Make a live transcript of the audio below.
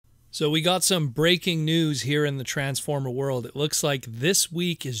So we got some breaking news here in the Transformer world. It looks like this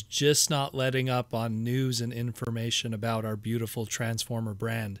week is just not letting up on news and information about our beautiful Transformer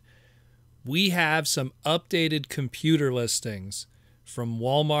brand. We have some updated computer listings from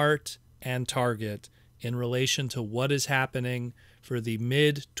Walmart and Target in relation to what is happening for the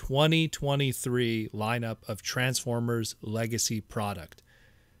mid-2023 lineup of Transformers Legacy product.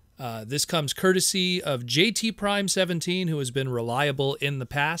 This comes courtesy of JT Prime 17, who has been reliable in the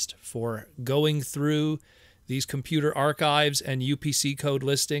past for going through these computer archives and UPC code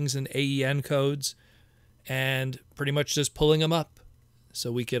listings and AEN codes and pretty much just pulling them up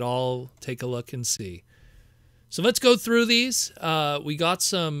so we could all take a look and see. So let's go through these. We got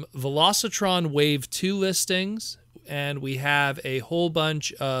some Velocitron Wave 2 listings, and we have a whole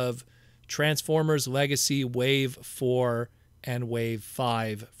bunch of Transformers Legacy Wave 4 and Wave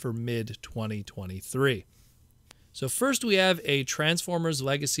 5 for mid-2023. So first we have a Transformers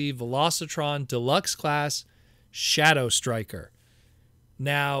Legacy Velocitron Deluxe Class Shadow Striker.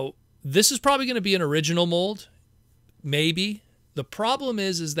 Now, this is probably going to be an original mold, maybe. The problem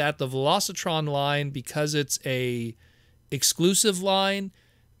is that the Velocitron line, because it's a exclusive line,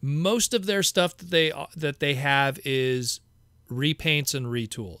 most of their stuff that they have is repaints and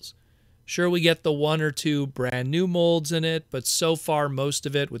retools. Sure, we get the one or two brand new molds in it, but so far most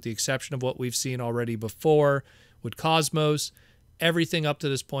of it, with the exception of what we've seen already before with Cosmos, everything up to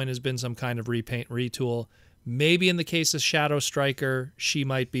this point has been some kind of repaint retool. Maybe in the case of Shadow Striker, she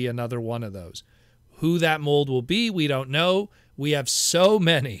might be another one of those. Who that mold will be, we don't know. We have so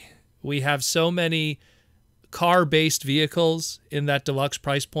many car-based vehicles in that deluxe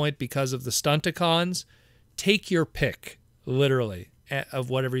price point because of the Stunticons. Take your pick, literally, of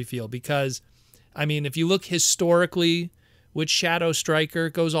whatever you feel. Because, I mean, if you look historically with Shadow Striker,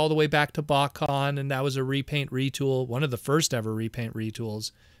 it goes all the way back to Bakon, and that was a repaint retool, one of the first ever repaint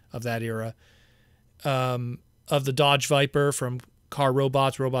retools of that era, of the Dodge Viper from Car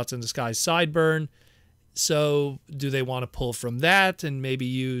Robots in Disguise Sideburn. So do they want to pull from that and maybe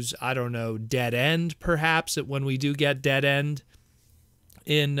use, I don't know, Dead End perhaps when we do get Dead End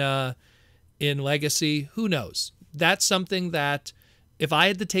in Legacy? Who knows? That's something that, if I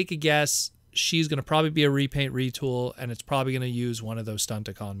had to take a guess, she's going to probably be a repaint retool, and it's probably going to use one of those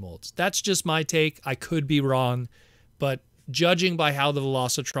Stunticon molds. That's just my take. I could be wrong, but judging by how the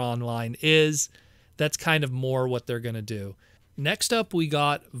Velocitron line is, that's kind of more what they're going to do. Next up, we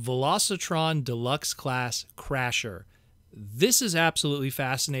got Velocitron Deluxe Class Crasher. This is absolutely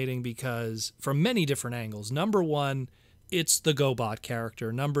fascinating because from many different angles. Number one, it's the Gobot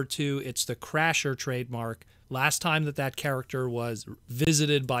character. Number two, it's the Crasher trademark. Last time that character was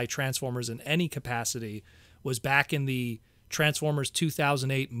visited by Transformers in any capacity was back in the Transformers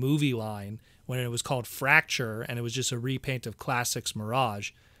 2008 movie line when it was called Fracture, and it was just a repaint of Classics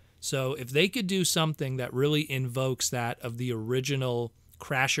Mirage. So if they could do something that really invokes that of the original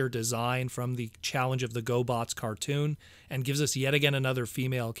Crasher design from the Challenge of the Gobots cartoon and gives us yet again another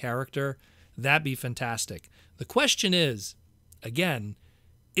female character, that'd be fantastic. The question is, again,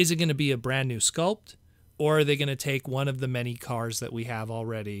 is it going to be a brand new sculpt, or are they going to take one of the many cars that we have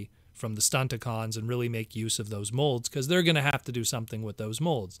already from the Stunticons and really make use of those molds? Because they're going to have to do something with those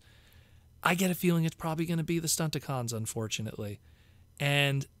molds. I get a feeling it's probably going to be the Stunticons, unfortunately.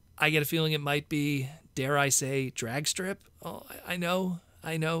 And I get a feeling it might be, dare I say, drag strip. Oh, I know,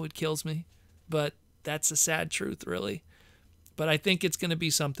 it kills me, but that's a sad truth, really. But I think it's going to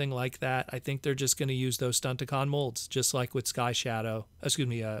be something like that. I think they're just going to use those Stunticon molds, just like with Shadow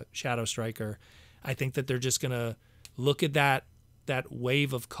Striker. I think that they're just going to look at that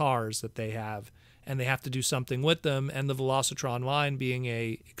wave of cars that they have, and they have to do something with them. And the Velocitron line being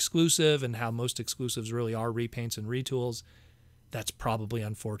a exclusive, and how most exclusives really are repaints and retools, that's probably,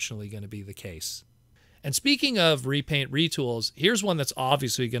 unfortunately, going to be the case. And speaking of repaint retools, here's one that's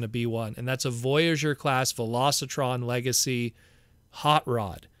obviously going to be one, and that's a Voyager-class Velocitron Legacy Hot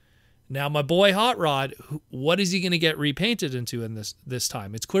Rod. Now, my boy Hot Rod, what is he going to get repainted into in this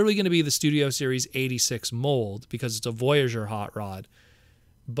time? It's clearly going to be the Studio Series 86 mold, because it's a Voyager Hot Rod.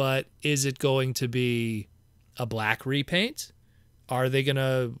 But is it going to be a black repaint? Are they going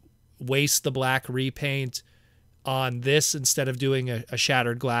to waste the black repaint on this instead of doing a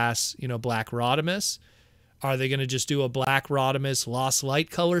shattered glass, black Rodimus? Are they going to just do a black Rodimus Lost Light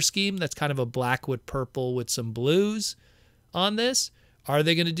color scheme that's kind of a black with purple with some blues on this? Are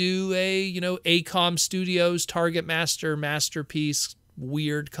they going to do a, ACOM Studios Target Master Masterpiece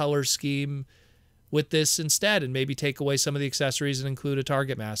weird color scheme with this instead, and maybe take away some of the accessories and include a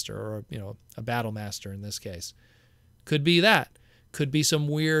Target Master or, a Battle Master in this case? Could be that. Could be some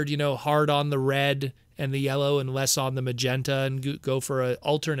weird, hard on the red and the yellow and less on the magenta, and go for an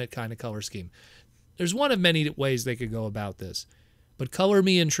alternate kind of color scheme. There's one of many ways they could go about this. But color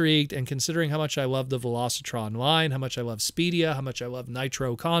me intrigued, and considering how much I love the Velocitron line, how much I love Speedia, how much I love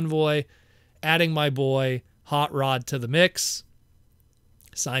Nitro Convoy, adding my boy Hot Rod to the mix,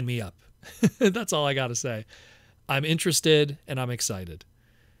 sign me up. That's all I got to say. I'm interested and I'm excited.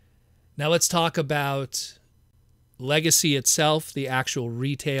 Now let's talk about Legacy itself, the actual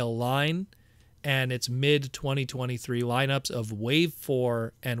retail line, and its mid-2023 lineups of Wave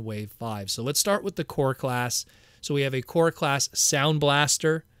 4 and Wave 5. So let's start with the core class. So we have a core class Sound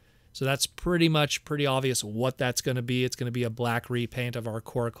Blaster. So that's pretty obvious what that's going to be. It's going to be a black repaint of our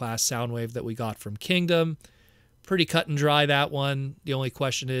core class Soundwave that we got from Kingdom. Pretty cut and dry, that one. The only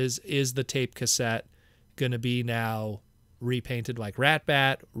question is the tape cassette going to be now repainted like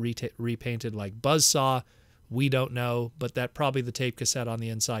Ratbat, repainted like Buzzsaw? We don't know, but that probably the tape cassette on the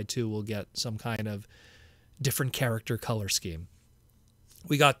inside too will get some kind of different character color scheme.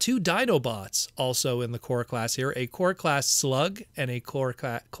 We got two Dinobots also in the core class here, a core class Slug and a core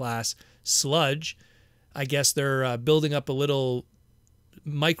class Sludge. I guess they're building up a little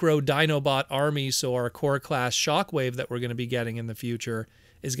micro Dinobot army, so our core class Shockwave that we're going to be getting in the future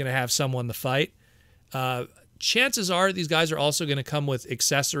is going to have someone to fight. Chances are these guys are also going to come with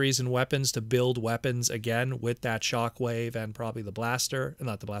accessories and weapons to build weapons again with that Shockwave and probably the blaster,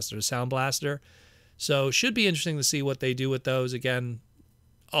 not the blaster, the Sound Blaster. So should be interesting to see what they do with those. Again,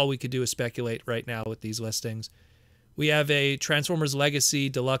 all we could do is speculate right now with these listings. We have a Transformers Legacy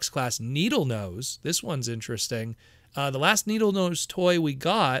Deluxe Class Needle Nose. This one's interesting. The last Needle Nose toy we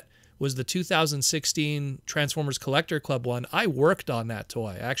got was the 2016 Transformers Collector Club one. I worked on that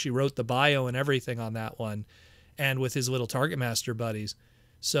toy. I actually wrote the bio and everything on that one, and with his little Target Master buddies.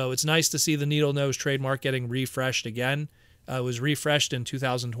 So it's nice to see the Needle Nose trademark getting refreshed again. It was refreshed in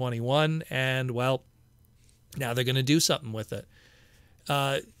 2021, and, well, now they're going to do something with it.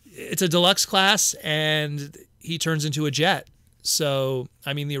 It's a deluxe class, and he turns into a jet. So,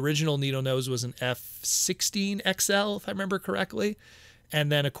 I mean, the original Needle Nose was an F-16 XL, if I remember correctly.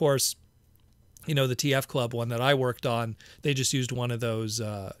 And then, of course, the TF Club one that I worked on, they just used one of those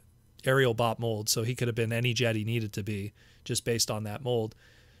aerial bot molds, so he could have been any jet he needed to be, just based on that mold.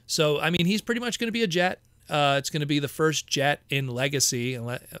 So, I mean, he's pretty much going to be a jet. It's going to be the first jet in Legacy. And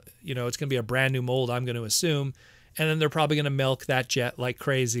it's going to be a brand new mold, I'm going to assume. And then they're probably going to milk that jet like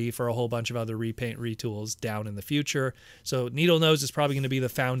crazy for a whole bunch of other repaint retools down in the future. So Needle Nose is probably going to be the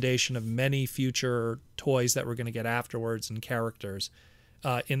foundation of many future toys that we're going to get afterwards and characters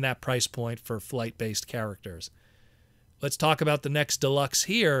in that price point for flight-based characters. Let's talk about the next deluxe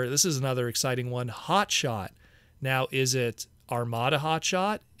here. This is another exciting one, Hotshot. Now, is it Armada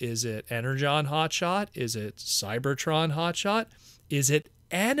Hotshot? Is it Energon Hotshot? Is it Cybertron Hotshot? Is it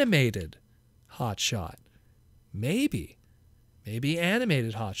animated Hotshot? Maybe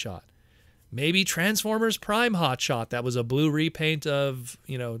animated Hotshot. Maybe Transformers Prime Hotshot. That was a blue repaint of,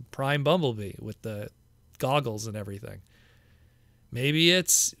 Prime Bumblebee with the goggles and everything. Maybe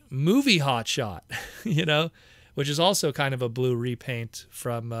it's movie Hotshot, which is also kind of a blue repaint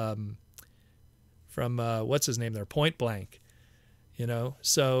from what's his name there? Point Blank,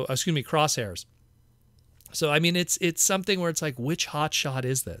 So, excuse me, Crosshairs. So, I mean, it's something where it's like, which Hotshot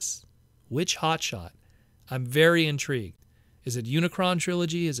is this? Which Hotshot? I'm very intrigued. Is it Unicron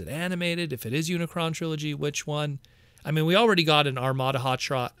Trilogy? Is it animated? If it is Unicron Trilogy, which one? I mean, we already got an Armada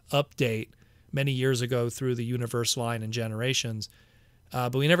Hotshot update many years ago through the Universe line and Generations,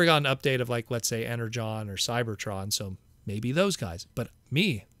 but we never got an update of, like, let's say, Energon or Cybertron, so maybe those guys. But let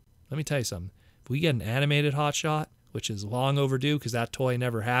me tell you something. If we get an animated Hotshot, which is long overdue because that toy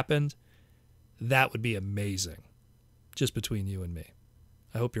never happened, that would be amazing. Just between you and me.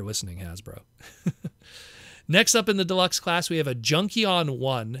 I hope you're listening, Hasbro. Next up in the deluxe class, we have a Junkion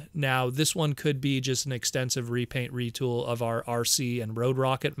 1. Now, this one could be just an extensive repaint retool of our RC and Road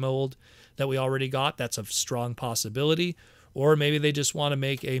Rocket mold that we already got. That's a strong possibility. Or maybe they just want to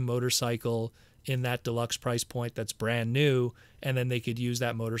make a motorcycle in that deluxe price point that's brand new, and then they could use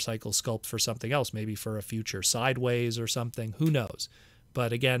that motorcycle sculpt for something else, maybe for a future Sideways or something. Who knows?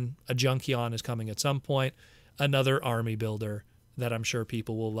 But again, a Junkion is coming at some point. Another army builder that I'm sure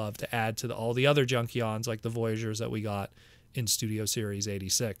people will love to add to all the other Junkions like the Voyagers that we got in Studio Series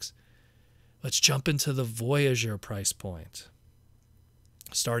 86. Let's jump into the Voyager price point.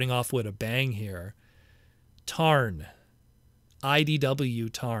 Starting off with a bang here. Tarn. IDW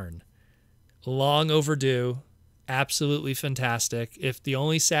Tarn. Long overdue. Absolutely fantastic. If the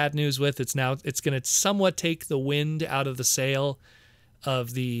only sad news with it's going to somewhat take the wind out of the sail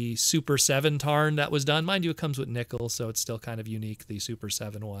of the Super 7 Tarn that was done. Mind you, it comes with nickel, so it's still kind of unique, the Super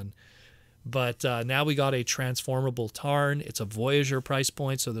 7 one. But now we got a transformable Tarn. It's a Voyager price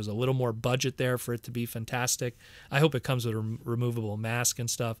point, so there's a little more budget there for it to be fantastic. I hope it comes with a removable mask and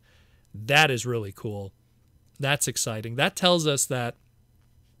stuff. That is really cool. That's exciting. That tells us that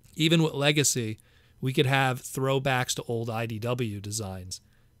even with Legacy, we could have throwbacks to old IDW designs.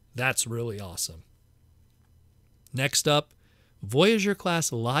 That's really awesome. Next up, Voyager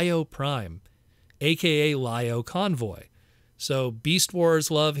class Lio Prime, aka Lioconvoy. So Beast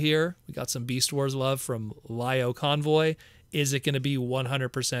Wars love here. We got some Beast Wars love from Lioconvoy. Is it going to be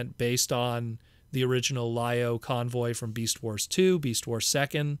 100% based on the original Lioconvoy from Beast Wars 2, Beast Wars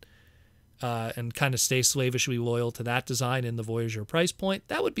 2nd, and kind of stay slavishly loyal to that design in the Voyager price point?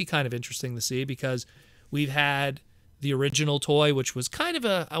 That would be kind of interesting to see, because we've had the original toy, which was kind of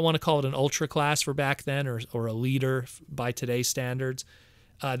a, I want to call it an ultra class for back then, or a leader by today's standards.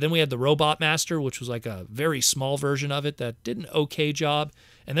 Then we had the Robot Master, which was like a very small version of it that did an okay job.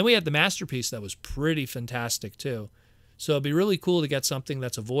 And then we had the Masterpiece that was pretty fantastic too. So it'd be really cool to get something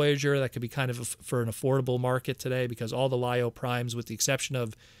that's a Voyager that could be kind of for an affordable market today, because all the Lio Primes, with the exception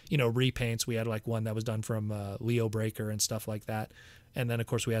of, you know, repaints, we had like one that was done from Leo Breaker and stuff like that. And then, of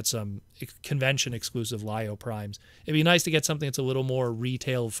course, we had some convention-exclusive Lio Primes. It'd be nice to get something that's a little more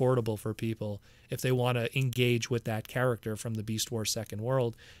retail affordable for people if they want to engage with that character from the Beast Wars Second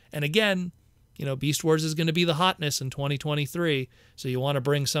World. And again, you know, Beast Wars is going to be the hotness in 2023, so you want to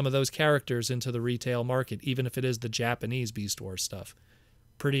bring some of those characters into the retail market, even if it is the Japanese Beast Wars stuff.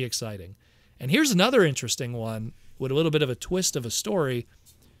 Pretty exciting. And here's another interesting one with a little bit of a twist of a story.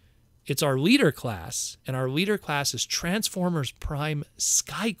 It's our leader class, and our leader class is Transformers Prime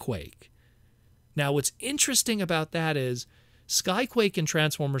Skyquake. Now, what's interesting about that is Skyquake in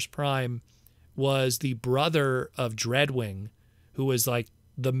Transformers Prime was the brother of Dreadwing, who was like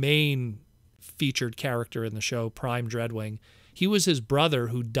the main featured character in the show, Prime Dreadwing. He was his brother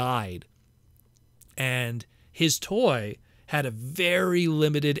who died, and his toy had a very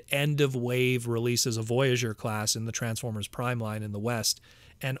limited end-of-wave release as a Voyager class in the Transformers Prime line in the West,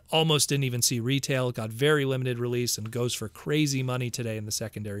 and almost didn't even see retail. It got very limited release and goes for crazy money today in the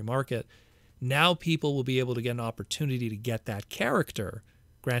secondary market. Now people will be able to get an opportunity to get that character.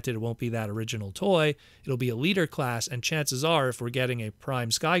 Granted, it won't be that original toy. It'll be a leader class, and chances are, if we're getting a Prime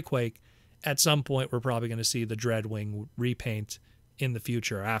Skyquake, at some point we're probably going to see the Dreadwing repaint in the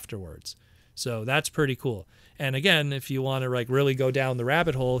future afterwards. So that's pretty cool. And again, if you want to like really go down the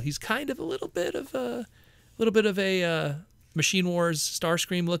rabbit hole, he's kind of a little bit of a Machine Wars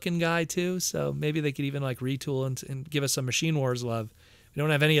Starscream looking guy too. So maybe they could even like retool and give us some Machine Wars love. We don't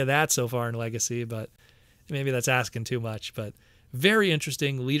have any of that so far in Legacy, but maybe that's asking too much. But very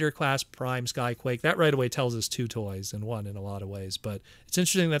interesting leader class Prime Skyquake. That right away tells us two toys in one in a lot of ways. But it's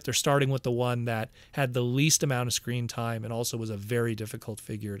interesting that they're starting with the one that had the least amount of screen time and also was a very difficult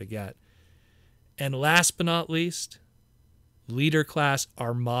figure to get. And last but not least, leader class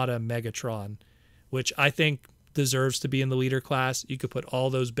Armada Megatron, which I think deserves to be in the leader class. You could put all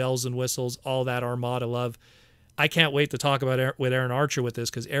those bells and whistles, all that Armada love. I can't wait to talk about with Aaron Archer with this,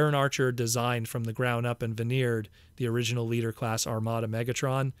 because Aaron Archer designed from the ground up and veneered the original leader class Armada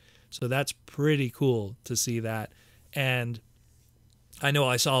Megatron. So that's pretty cool to see that. And I know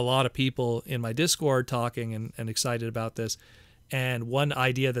I saw a lot of people in my Discord talking and excited about this. And one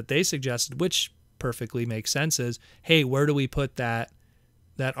idea that they suggested, which perfectly makes sense, is, hey, where do we put that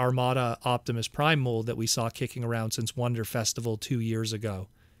Armada Optimus Prime mold that we saw kicking around since Wonder Festival 2 years ago?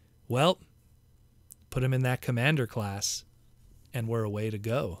 Well, put him in that Commander class, and we're away to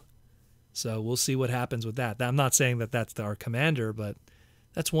go. So we'll see what happens with that. I'm not saying that that's our Commander, but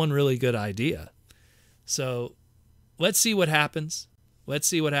that's one really good idea. So let's see what happens. Let's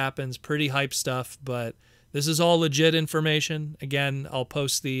see what happens. Pretty hype stuff, but this is all legit information. Again, I'll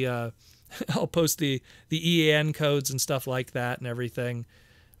post the the EAN codes and stuff like that and everything.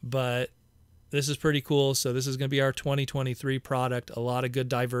 But this is pretty cool. So this is going to be our 2023 product. A lot of good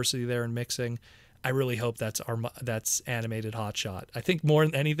diversity there in mixing. I really hope that's animated Hotshot. I think more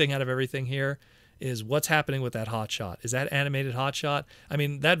than anything out of everything here is what's happening with that Hotshot. Is that animated Hotshot? I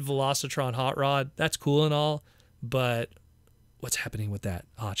mean, that Velocitron Hot Rod, that's cool and all, but what's happening with that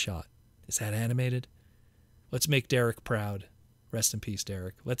Hotshot? Is that animated? Let's make Derek proud. Rest in peace,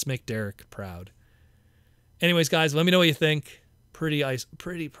 Derek. Let's make Derek proud. Anyways, guys, let me know what you think.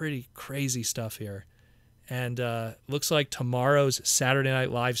 Pretty crazy stuff here. And looks like tomorrow's Saturday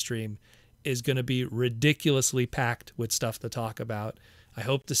night live stream is going to be ridiculously packed with stuff to talk about. I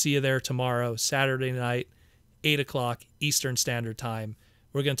hope to see you there tomorrow, Saturday night, 8 o'clock Eastern Standard Time.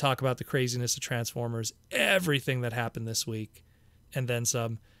 We're going to talk about the craziness of Transformers, everything that happened this week, and then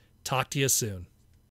some. Talk to you soon.